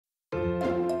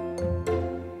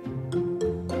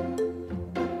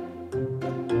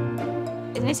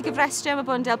Nes i gyfrestru am y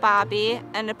Bwndel Babi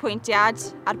yn y pwyntiad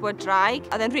ar bwydraig.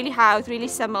 Oedd e'n rili hawdd, rili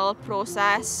syml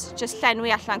proses, jyst llenwi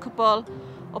allan cwbl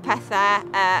o pethau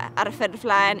ar y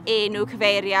ffurflen, enw,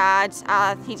 cyfeiriad,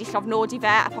 a hi wedi llofnodi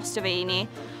fe a postio fe i ni.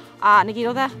 A na gyd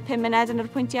oedd e, 5 munud yn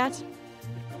yr pwyntiad.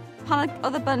 Pan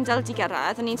oedd y Bwndel di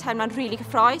gyrraedd, o'n i'n teimlo'n rili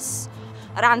cyffroes.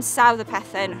 Yr ansawdd y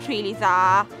pethau'n rili dda,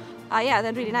 a ie,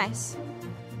 oedd e'n rili neis.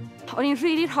 O'n i'n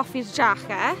rili hoffi'r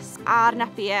jacket a'r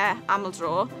nepiau aml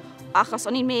dro, achos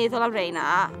o'n i'n meddwl am reina,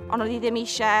 ond oedd i ddim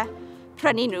eisiau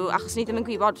prynu nhw, achos o'n i ddim yn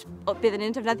gwybod bydden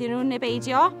nhw'n defnyddio nhw neu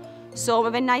beidio. So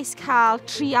mae fe'n neis cael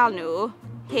trial nhw,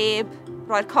 heb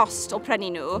roi'r cost o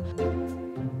prynu nhw.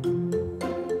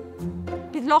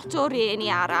 Bydd lot o rhieni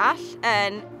arall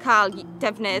yn cael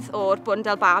defnydd o'r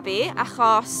Bwndel Babi,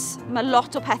 achos mae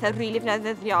lot o pethau rili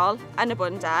ddefnyddiol yn y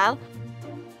Bwndel.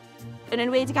 Yn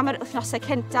enwedig am yr wythnosau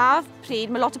cyntaf,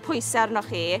 pryd mae lot o pwysau arnoch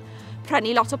chi,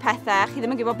 prynu lot o pethau, chi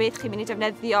ddim yn gwybod beth chi'n mynd i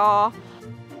defnyddio.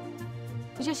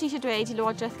 Fi jyst eisiau dweud i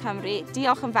Llywodraeth Cymru,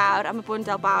 diolch yn fawr am y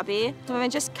Bwndel Babi. Mae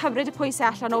fe'n jyst cymryd y pwysau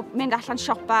allan o mynd allan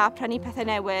siopa, prynu pethau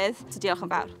newydd. So diolch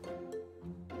yn fawr.